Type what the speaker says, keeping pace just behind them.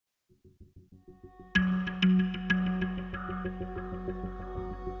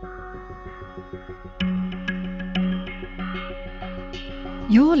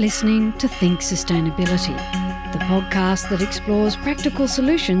You're listening to Think Sustainability, the podcast that explores practical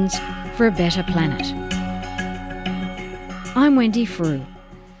solutions for a better planet. I'm Wendy Frew.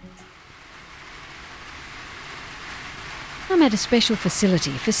 I'm at a special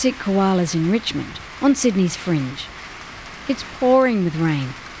facility for sick koalas in Richmond, on Sydney's fringe. It's pouring with rain,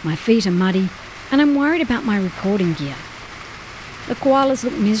 my feet are muddy, and I'm worried about my recording gear. The koalas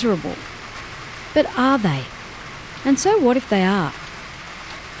look miserable. But are they? And so what if they are?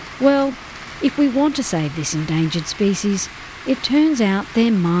 Well, if we want to save this endangered species, it turns out their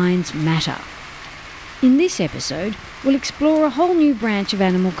minds matter. In this episode, we'll explore a whole new branch of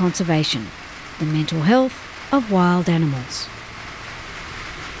animal conservation, the mental health of wild animals.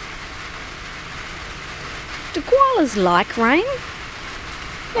 Do koalas like rain?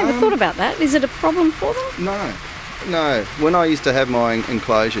 Never thought about that. Is it a problem for them? No. When I used to have my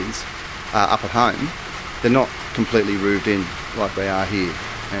enclosures up at home, they're not completely roofed in like they are here.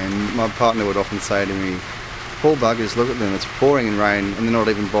 And my partner would often say to me, "Poor buggers, look at them, it's pouring in rain and they're not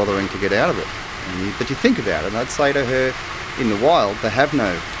even bothering to get out of it." But you think about it, and I'd say to her, in the wild, they have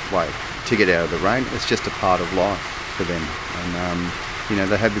no way to get out of the rain. It's just a part of life for them. And,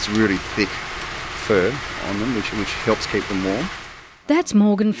 they have this really thick fur on them, which helps keep them warm. That's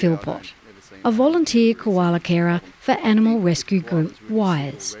Morgan Philpott, a volunteer koala carer for animal rescue group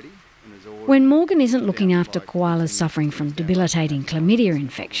Wires. When Morgan isn't looking after koalas suffering from debilitating chlamydia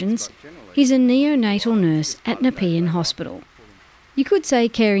infections, he's a neonatal nurse at Nepean Hospital. You could say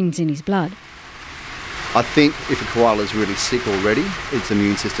caring's in his blood. I think if a koala is really sick already, its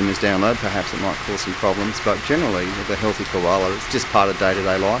immune system is down low, perhaps it might cause some problems, but generally with a healthy koala, it's just part of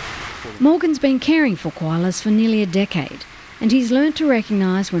day-to-day life. Morgan's been caring for koalas for nearly a decade, and he's learnt to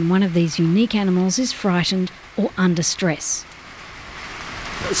recognise when one of these unique animals is frightened or under stress.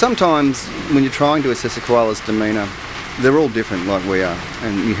 Sometimes when you're trying to assess a koala's demeanour, they're all different like we are,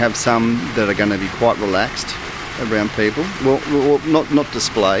 and you have some that are going to be quite relaxed around people, well not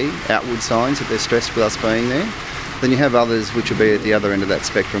display outward signs that they're stressed with us being there. Then you have others which will be at the other end of that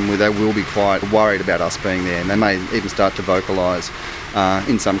spectrum where they will be quite worried about us being there, and they may even start to vocalise.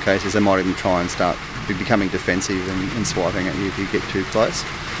 In some cases they might even try and start becoming defensive and swiping at you if you get too close.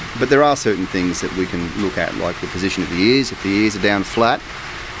 But there are certain things that we can look at, like the position of the ears. If the ears are down flat,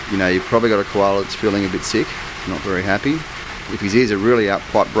 you've probably got a koala that's feeling a bit sick, not very happy. If his ears are really up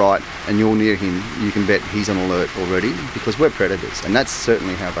quite bright and you're near him, you can bet he's on alert already, because we're predators, and that's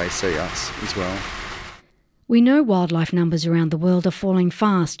certainly how they see us as well. We know wildlife numbers around the world are falling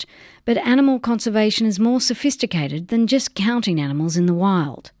fast, but animal conservation is more sophisticated than just counting animals in the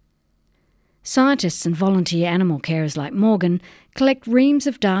wild. Scientists and volunteer animal carers like Morgan collect reams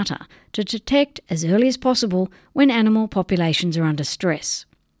of data to detect as early as possible when animal populations are under stress.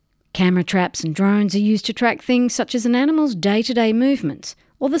 Camera traps and drones are used to track things such as an animal's day-to-day movements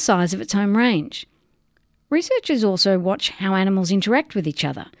or the size of its home range. Researchers also watch how animals interact with each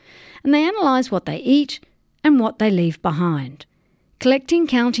other, and they analyse what they eat and what they leave behind. Collecting,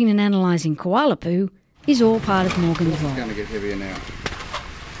 counting and analysing koala poo is all part of Morgan's role. It's going to get heavier now.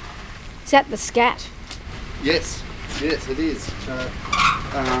 Is that the scat? Yes, it is. So,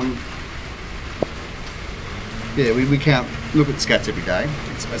 we look at scats every day.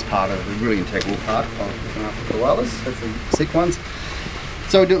 It's as part of a really integral part of looking after koalas, especially sick ones.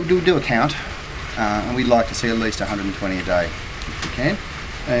 So we do a count, and we'd like to see at least 120 a day if we can.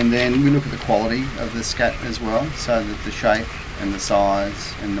 And then we look at the quality of the scat as well, so that the shape and the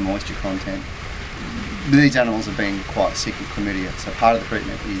size and the moisture content. These animals have been quite sick with chlamydia, so part of the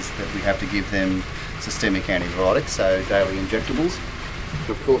treatment is that we have to give them systemic antibiotics, so daily injectables.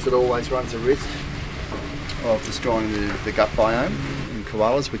 Of course, it always runs a risk of destroying the gut biome in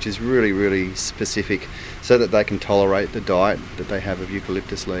koalas, which is really, really specific, so that they can tolerate the diet that they have of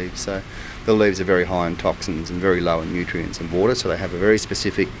eucalyptus leaves. So the leaves are very high in toxins and very low in nutrients and water, so they have a very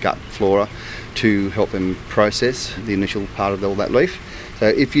specific gut flora to help them process the initial part of all that leaf. So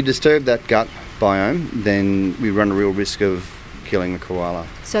if you disturb that gut biome, then we run a real risk of killing the koala.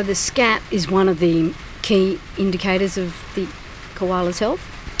 So the scat is one of the key indicators of the koala's health?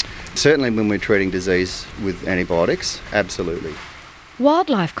 Certainly when we're treating disease with antibiotics, absolutely.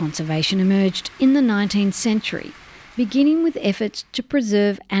 Wildlife conservation emerged in the 19th century, beginning with efforts to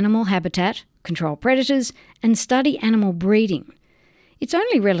preserve animal habitat, control predators, and study animal breeding. It's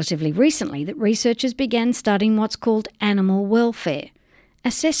only relatively recently that researchers began studying what's called animal welfare,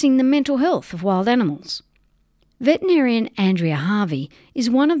 assessing the mental health of wild animals. Veterinarian Andrea Harvey is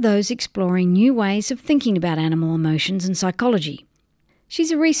one of those exploring new ways of thinking about animal emotions and psychology.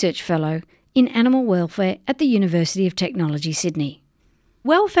 She's a research fellow in animal welfare at the University of Technology, Sydney.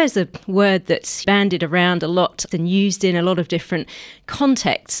 Welfare is a word that's bandied around a lot and used in a lot of different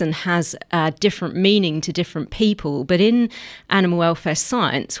contexts and has a different meaning to different people. But in animal welfare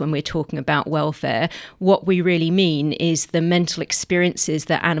science, when we're talking about welfare, what we really mean is the mental experiences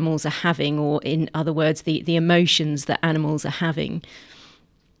that animals are having, or in other words, the emotions that animals are having.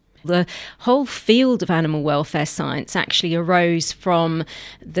 The whole field of animal welfare science actually arose from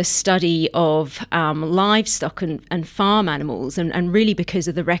the study of livestock and farm animals, and really because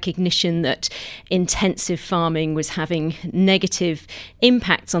of the recognition that intensive farming was having negative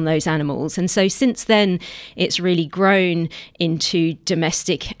impacts on those animals. And so since then, it's really grown into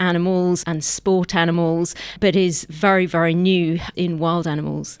domestic animals and sport animals, but is very, very new in wild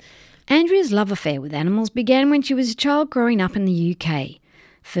animals. Andrea's love affair with animals began when she was a child growing up in the UK.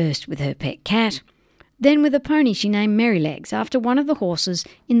 First with her pet cat, then with a pony she named Merrylegs after one of the horses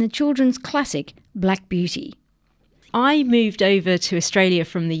in the children's classic Black Beauty. I moved over to Australia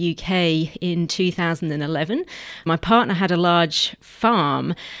from the UK in 2011. My partner had a large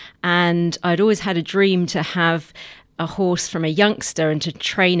farm, and I'd always had a dream to have a horse from a youngster and to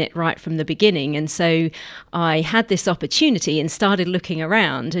train it right from the beginning. And so I had this opportunity and started looking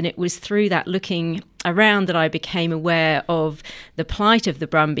around, and it was through that looking around that I became aware of the plight of the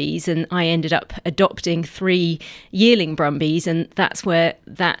Brumbies, and I ended up adopting 3 yearling Brumbies, and that's where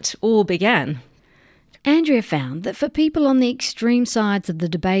that all began. Andrea found that for people on the extreme sides of the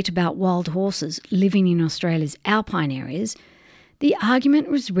debate about wild horses living in Australia's alpine areas, the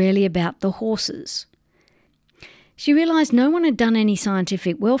argument was rarely about the horses. She realised no one had done any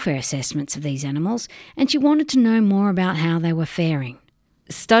scientific welfare assessments of these animals, and she wanted to know more about how they were faring.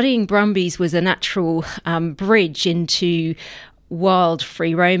 Studying Brumbies was a natural bridge into wild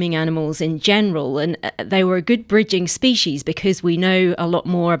free-roaming animals in general, and they were a good bridging species because we know a lot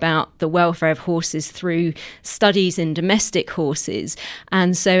more about the welfare of horses through studies in domestic horses,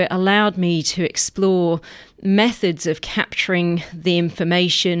 and so it allowed me to explore methods of capturing the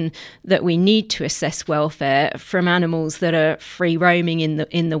information that we need to assess welfare from animals that are free-roaming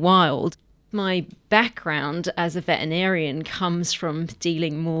in the wild. My background as a veterinarian comes from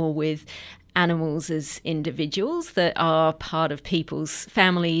dealing more with animals as individuals that are part of people's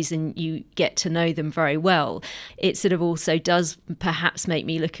families, and you get to know them very well. It sort of also does perhaps make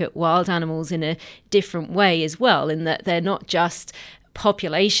me look at wild animals in a different way as well, in that they're not just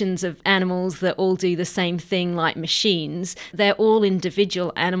populations of animals that all do the same thing like machines. They're all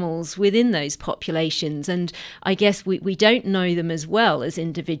individual animals within those populations, and I guess we don't know them as well as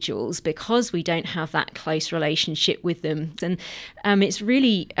individuals because we don't have that close relationship with them. And it's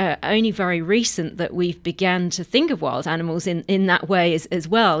really only very recent that we've begun to think of wild animals in that way as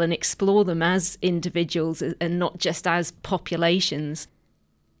well, and explore them as individuals and not just as populations.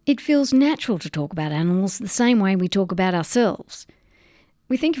 It feels natural to talk about animals the same way we talk about ourselves.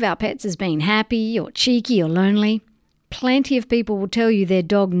 We think of our pets as being happy or cheeky or lonely. Plenty of people will tell you their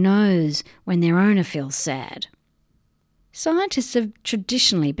dog knows when their owner feels sad. Scientists have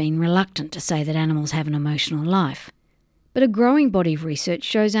traditionally been reluctant to say that animals have an emotional life, but a growing body of research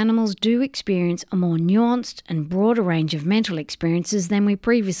shows animals do experience a more nuanced and broader range of mental experiences than we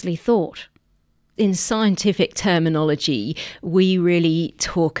previously thought. In scientific terminology, we really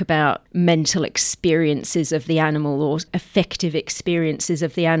talk about mental experiences of the animal or affective experiences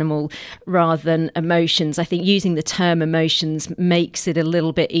of the animal rather than emotions. I think using the term emotions makes it a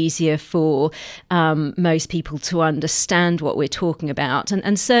little bit easier for most people to understand what we're talking about.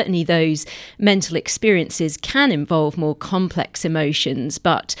 And certainly those mental experiences can involve more complex emotions,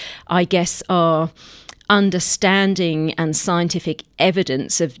 but I guess our understanding and scientific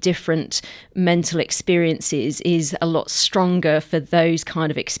evidence of different mental experiences is a lot stronger for those kind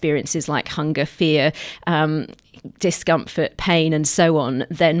of experiences like hunger, fear, discomfort, pain and so on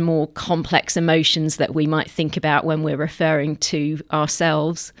than more complex emotions that we might think about when we're referring to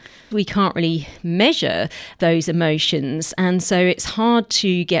ourselves. We can't really measure those emotions, and so it's hard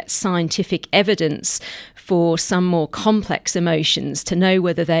to get scientific evidence for some more complex emotions to know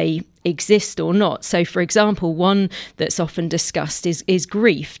whether they exist or not. So, for example, one that's often discussed is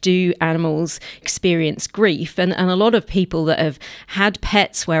grief. Do animals experience grief? And a lot of people that have had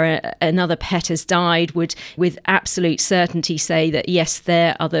pets where another pet has died would with absolute certainty say that yes,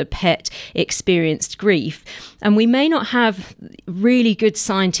 their other pet experienced grief. And we may not have really good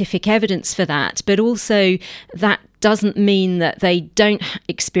scientific evidence for that, but also that doesn't mean that they don't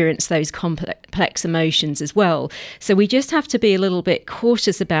experience those complex emotions as well. So we just have to be a little bit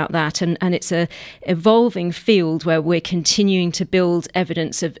cautious about that. And it's a evolving field where we're continuing to build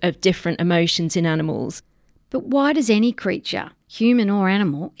evidence of different emotions in animals. But why does any creature, human or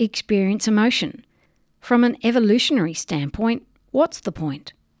animal, experience emotion? From an evolutionary standpoint, What's the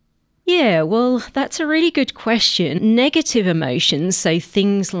point? Yeah, well, that's a really good question. Negative emotions, so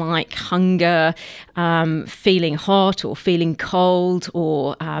things like hunger, feeling hot or feeling cold,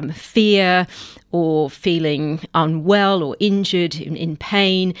 or fear, or feeling unwell or injured, in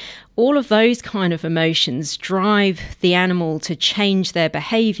pain, all of those kind of emotions drive the animal to change their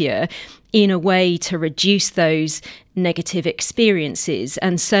behaviour in a way to reduce those negative experiences.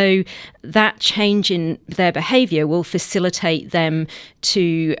 And so that change in their behaviour will facilitate them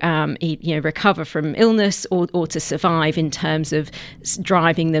to recover from illness or to survive, in terms of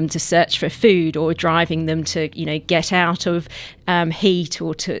driving them to search for food, or driving them to get out of heat,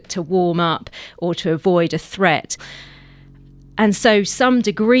 or to warm up, or to avoid a threat. And so some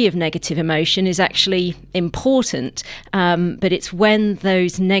degree of negative emotion is actually important, but it's when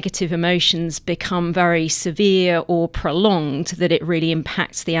those negative emotions become very severe or prolonged that it really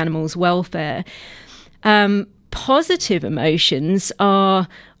impacts the animal's welfare. Positive emotions are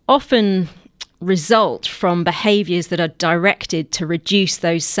often result from behaviours that are directed to reduce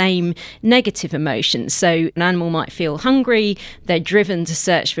those same negative emotions. So an animal might feel hungry, they're driven to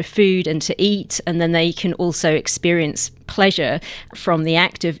search for food and to eat, and then they can also experience pleasure from the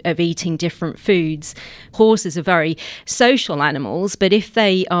act of eating different foods. Horses are very social animals, but if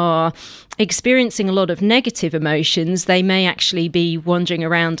they are experiencing a lot of negative emotions, they may actually be wandering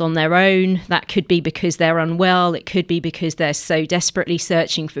around on their own. That could be because they're unwell. It could be because they're so desperately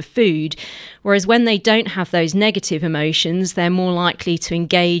searching for food. Whereas when they don't have those negative emotions, they're more likely to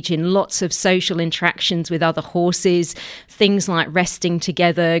engage in lots of social interactions with other horses, things like resting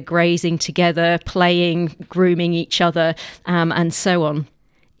together, grazing together, playing, grooming each other, and so on.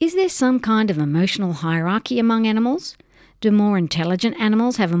 Is there some kind of emotional hierarchy among animals? Do more intelligent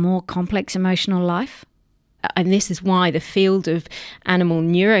animals have a more complex emotional life? And this is why the field of animal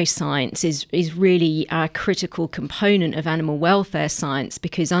neuroscience is really a critical component of animal welfare science,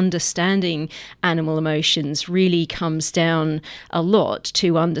 because understanding animal emotions really comes down a lot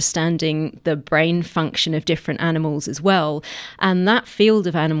to understanding the brain function of different animals as well. And that field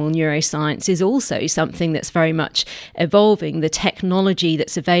of animal neuroscience is also something that's very much evolving. The technology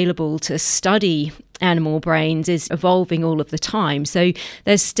that's available to study animal brains is evolving all of the time. So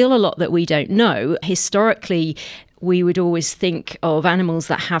there's still a lot that we don't know. Historically, we would always think of animals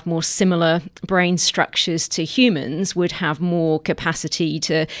that have more similar brain structures to humans would have more capacity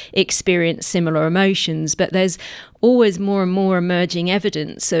to experience similar emotions. But there's always more and more emerging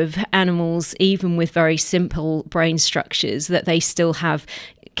evidence of animals, even with very simple brain structures, that they still have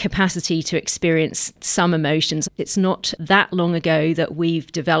capacity to experience some emotions. It's not that long ago that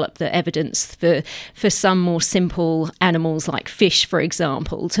we've developed the evidence for some more simple animals like fish, for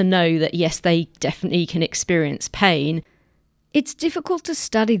example, to know that yes, they definitely can experience pain. It's difficult to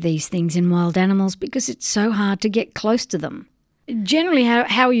study these things in wild animals because it's so hard to get close to them. Generally,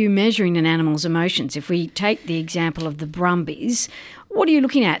 how are you measuring an animal's emotions? If we take the example of the brumbies, what are you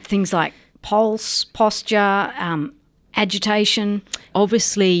looking at? Things like pulse, posture, agitation?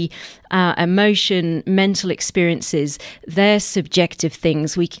 Obviously, emotion, mental experiences, they're subjective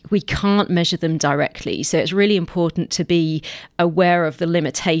things. We can't measure them directly. So it's really important to be aware of the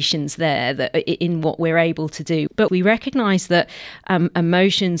limitations there in what we're able to do. But we recognise that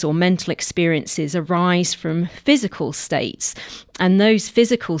emotions or mental experiences arise from physical states. And those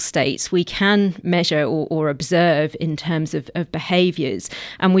physical states we can measure or observe in terms of behaviours.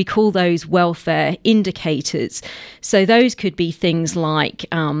 And we call those welfare indicators. So those could be things like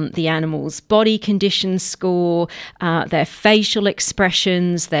the animal's body condition score, their facial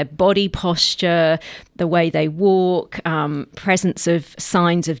expressions, their body posture, the way they walk, presence of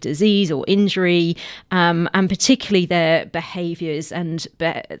signs of disease or injury, and particularly their behaviours and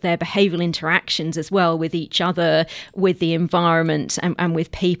their behavioural interactions as well with each other, with the environment, and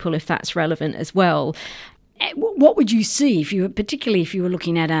with people, if that's relevant as well. What would you see particularly if you were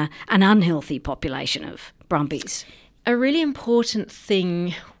looking at an unhealthy population of brumbies? A really important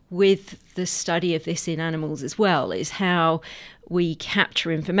thing with the study of this in animals as well is how we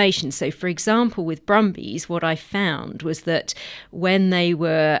capture information. So, for example, with brumbies, what I found was that when they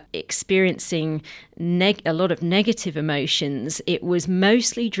were experiencing a lot of negative emotions, it was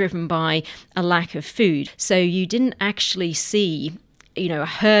mostly driven by a lack of food. So you didn't actually see a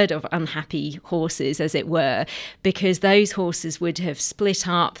herd of unhappy horses, as it were, because those horses would have split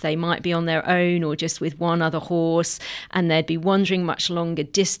up. They might be on their own or just with one other horse, and they'd be wandering much longer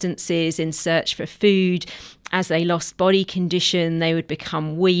distances in search for food. as they lost body condition, they would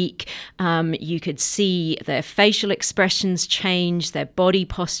become weak. You could see their facial expressions change, their body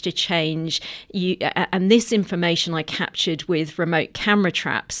posture change. And this information I captured with remote camera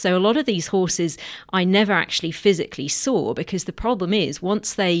traps. So a lot of these horses I never actually physically saw, because the problem is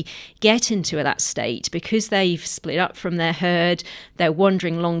once they get into that state, because they've split up from their herd, they're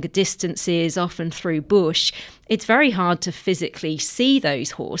wandering longer distances, often through bush, it's very hard to physically see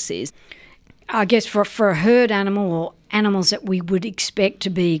those horses. I guess for a herd animal, or animals that we would expect to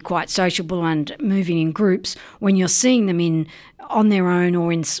be quite sociable and moving in groups, when you're seeing them on their own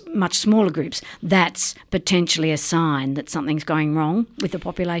or in much smaller groups, that's potentially a sign that something's going wrong with the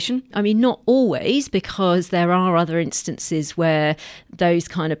population? I mean, not always, because there are other instances where those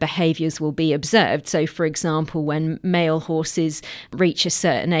kind of behaviours will be observed. So, for example, when male horses reach a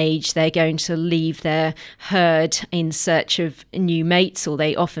certain age, they're going to leave their herd in search of new mates, or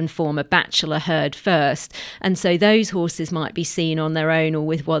they often form a bachelor herd first. And so those horses might be seen on their own or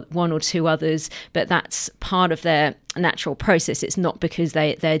with one or two others, but that's part of their natural process. It's not because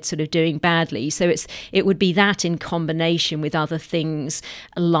they're sort of doing badly. So it would be that in combination with other things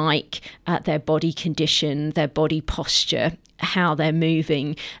like their body condition, their body posture, how they're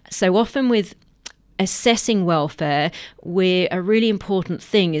moving. So often with assessing welfare, a really important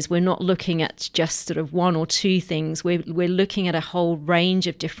thing is we're not looking at just sort of one or two things. We're looking at a whole range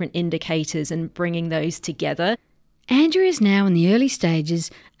of different indicators and bringing those together. Andrea is now in the early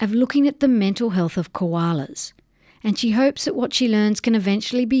stages of looking at the mental health of koalas, and she hopes that what she learns can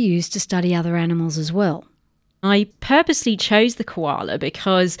eventually be used to study other animals as well. I purposely chose the koala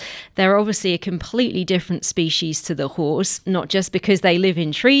because they're obviously a completely different species to the horse, not just because they live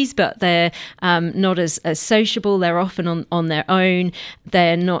in trees, but they're not as sociable. They're often on their own.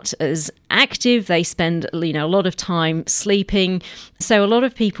 They're not as active. They spend a lot of time sleeping. So a lot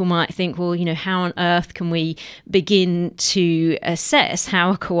of people might think, well, how on earth can we begin to assess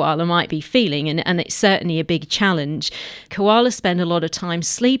how a koala might be feeling? And it's certainly a big challenge. Koalas spend a lot of time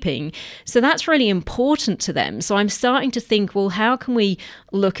sleeping, so that's really important to them. So I'm starting to think, well, how can we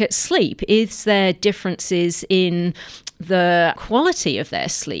look at sleep? Is there differences in the quality of their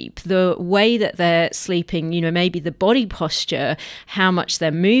sleep, the way that they're sleeping, maybe the body posture, how much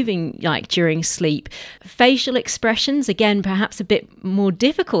they're moving during sleep? Facial expressions, again, perhaps a bit more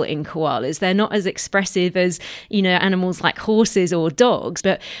difficult in koalas. They're not as expressive as, animals like horses or dogs.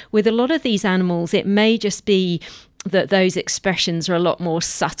 But with a lot of these animals, it may just be that those expressions are a lot more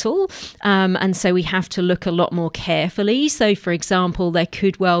subtle, and so we have to look a lot more carefully. So, for example, there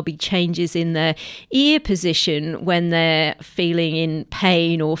could well be changes in their ear position when they're feeling in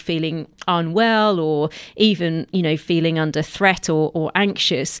pain or feeling unwell, or even, feeling under threat or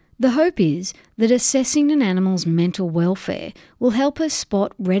anxious. The hope is that assessing an animal's mental welfare will help us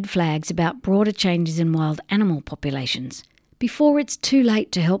spot red flags about broader changes in wild animal populations before it's too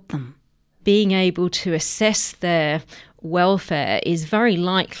late to help them. Being able to assess their welfare is very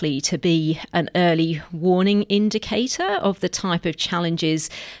likely to be an early warning indicator of the type of challenges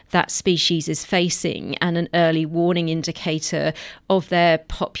that species is facing, and an early warning indicator of their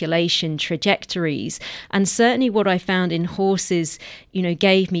population trajectories. And certainly what I found in horses,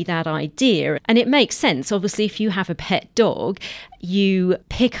 gave me that idea. And it makes sense. Obviously, if you have a pet dog, you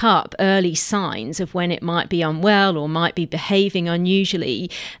pick up early signs of when it might be unwell or might be behaving unusually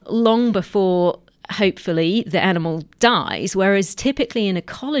long before hopefully the animal dies, whereas typically in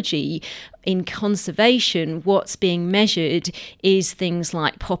ecology, in conservation, what's being measured is things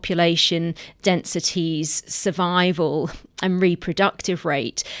like population densities, survival and reproductive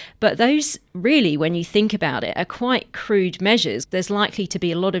rate. But those really, when you think about it, are quite crude measures. There's likely to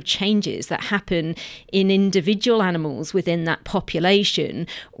be a lot of changes that happen in individual animals within that population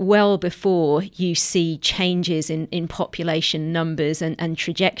well before you see changes in population numbers and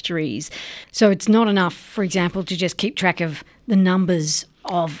trajectories. So it's not enough, for example, to just keep track of the numbers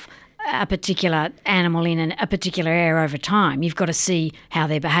of a particular animal in a particular area over time. You've got to see how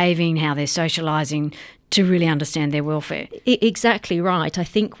they're behaving, how they're socialising, to really understand their welfare. Exactly right. I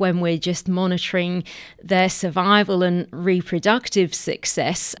think when we're just monitoring their survival and reproductive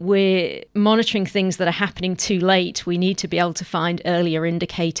success, we're monitoring things that are happening too late. We need to be able to find earlier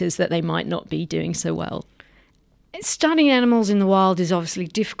indicators that they might not be doing so well. Studying animals in the wild is obviously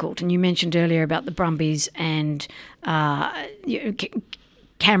difficult, and you mentioned earlier about the brumbies and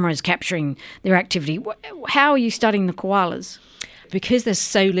cameras capturing their activity. How are you studying the koalas? Because there's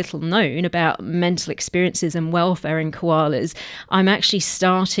so little known about mental experiences and welfare in koalas, I'm actually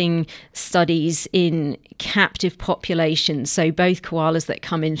starting studies in captive populations. So both koalas that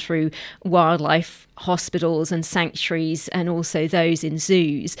come in through wildlife hospitals and sanctuaries and also those in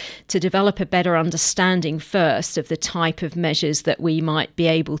zoos to develop a better understanding first of the type of measures that we might be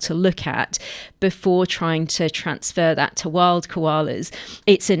able to look at before trying to transfer that to wild koalas.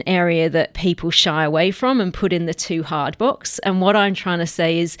 It's an area that people shy away from and put in the too hard box. And what I'm trying to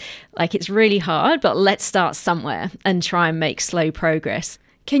say is, like, it's really hard, but let's start somewhere and try and make slow progress.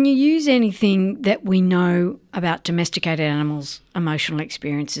 Can you use anything that we know about domesticated animals' emotional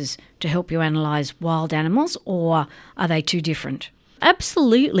experiences to help you analyse wild animals, or are they too different?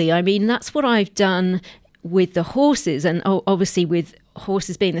 Absolutely. I mean, that's what I've done with the horses, and obviously with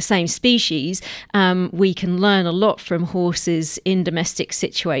horses being the same species, we can learn a lot from horses in domestic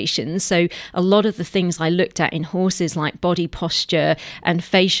situations. So a lot of the things I looked at in horses, like body posture and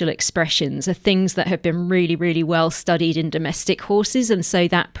facial expressions, are things that have been really, really well studied in domestic horses. And so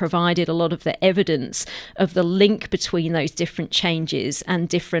that provided a lot of the evidence of the link between those different changes and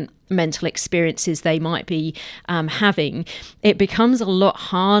different mental experiences they might be having. It becomes a lot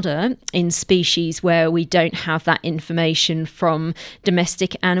harder in species where we don't have that information from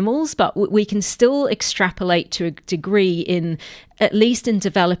domestic animals, but we can still extrapolate to a degree in, at least in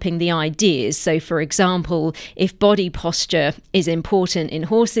developing the ideas. So for example, if body posture is important in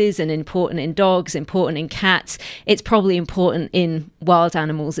horses and important in dogs, important in cats, it's probably important in wild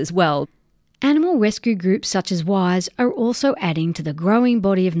animals as well. Animal rescue groups such as WISE are also adding to the growing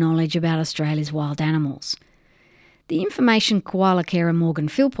body of knowledge about Australia's wild animals. The information koala carer Morgan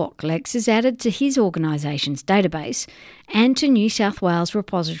Philpott collects is added to his organisation's database and to New South Wales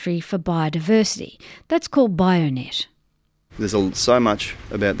Repository for Biodiversity. That's called BioNet. There's so much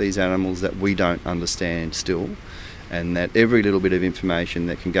about these animals that we don't understand still, and that every little bit of information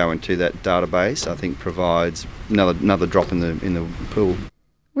that can go into that database, I think, provides another drop in the pool.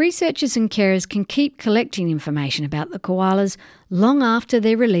 Researchers and carers can keep collecting information about the koalas long after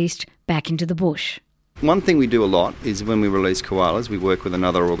they're released back into the bush. One thing we do a lot is when we release koalas, we work with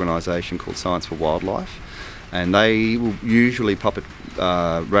another organisation called Science for Wildlife, and they will usually pop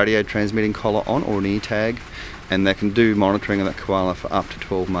a radio transmitting collar on or an e-tag, and they can do monitoring of that koala for up to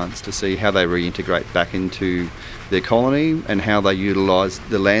 12 months to see how they reintegrate back into their colony and how they utilise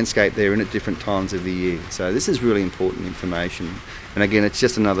the landscape they're in at different times of the year. So this is really important information. And again, it's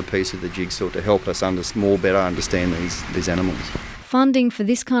just another piece of the jigsaw to help us better understand these animals. Funding for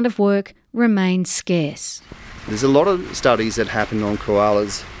this kind of work remains scarce. There's a lot of studies that happen on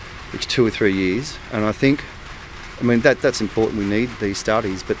koalas each 2 or 3 years, and that's important. We need these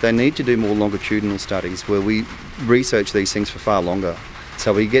studies, but they need to do more longitudinal studies where we research these things for far longer,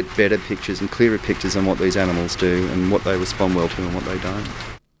 so we get better pictures and clearer pictures on what these animals do and what they respond well to and what they don't.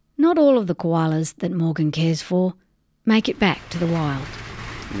 Not all of the koalas that Morgan cares for make it back to the wild.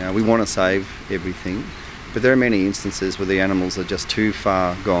 We want to save everything, but there are many instances where the animals are just too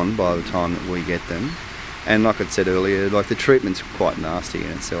far gone by the time that we get them. And like I said earlier, the treatment's quite nasty in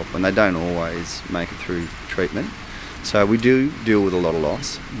itself, and they don't always make it through treatment. So we do deal with a lot of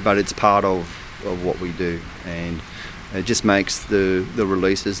loss, but it's part of what we do, and it just makes the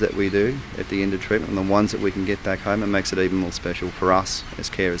releases that we do at the end of treatment and the ones that we can get back home, it makes it even more special for us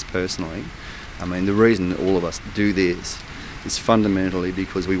as carers personally. The reason all of us do this is fundamentally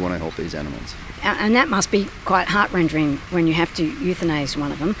because we want to help these animals. And that must be quite heart-rending when you have to euthanize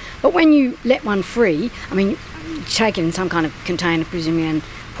one of them. But when you let one free, take it in some kind of container, presumably, and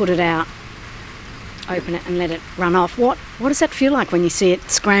put it out, open it and let it run off. What does that feel like when you see it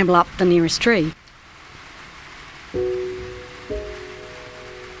scramble up the nearest tree?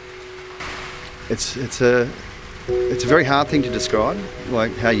 It's a very hard thing to describe,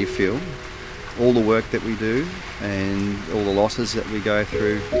 like how you feel. All the work that we do and all the losses that we go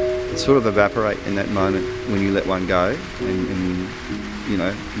through sort of evaporate in that moment when you let one go, and you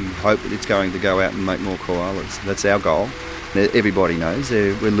hope that it's going to go out and make more koalas. That's our goal. Everybody knows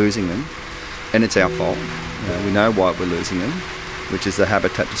we're losing them, and it's our fault. We know why we're losing them, which is the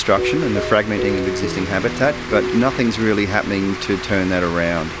habitat destruction and the fragmenting of existing habitat, but nothing's really happening to turn that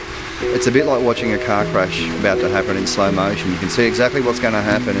around. It's a bit like watching a car crash about to happen in slow motion. You can see exactly what's going to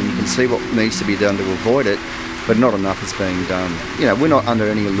happen and you can see what needs to be done to avoid it, but not enough is being done. We're not under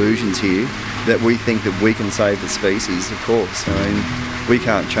any illusions here that we think that we can save the species, of course. We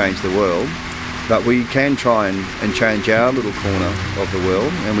can't change the world, but we can try and change our little corner of the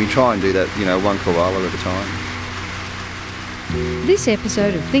world, and we try and do that, one koala at a time. This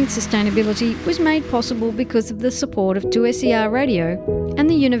episode of Think Sustainability was made possible because of the support of 2SER Radio and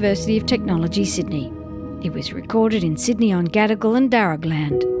the University of Technology, Sydney. It was recorded in Sydney on Gadigal and Darug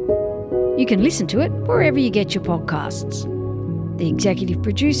land. You can listen to it wherever you get your podcasts. The executive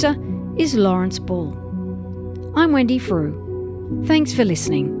producer is Lawrence Bull. I'm Wendy Frew. Thanks for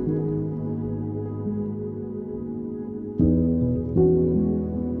listening.